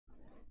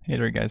Hey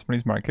there guys, my name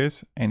is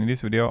Marcus, and in this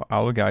video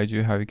I will guide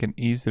you how you can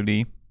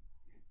easily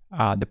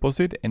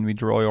deposit and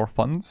withdraw your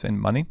funds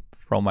and money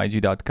from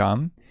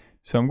IG.com.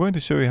 So I'm going to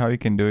show you how you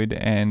can do it,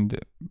 and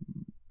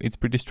it's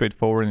pretty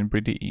straightforward and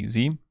pretty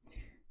easy.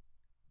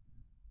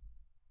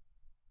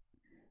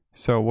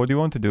 So what you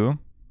want to do,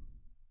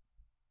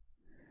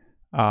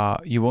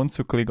 you want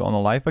to click on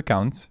live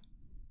accounts,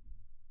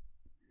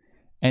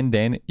 and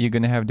then you're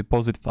gonna have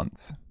deposit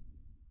funds.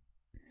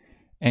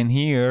 And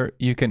here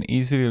you can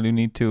easily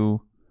need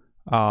to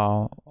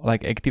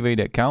like activate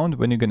the account.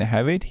 When you're gonna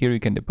have it, here you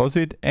can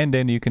deposit and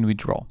then you can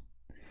withdraw.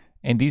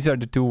 And these are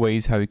the two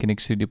ways how you can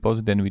actually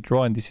deposit and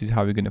withdraw, and this is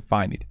how you're gonna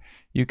find it.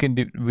 You can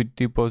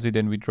deposit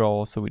and withdraw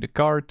also with a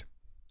card,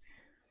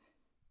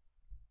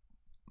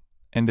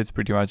 and that's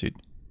pretty much it.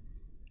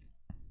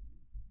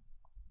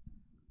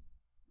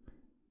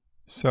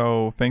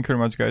 So thank you very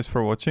much guys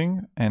for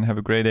watching, and have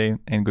a great day,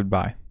 and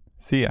goodbye.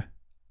 See ya.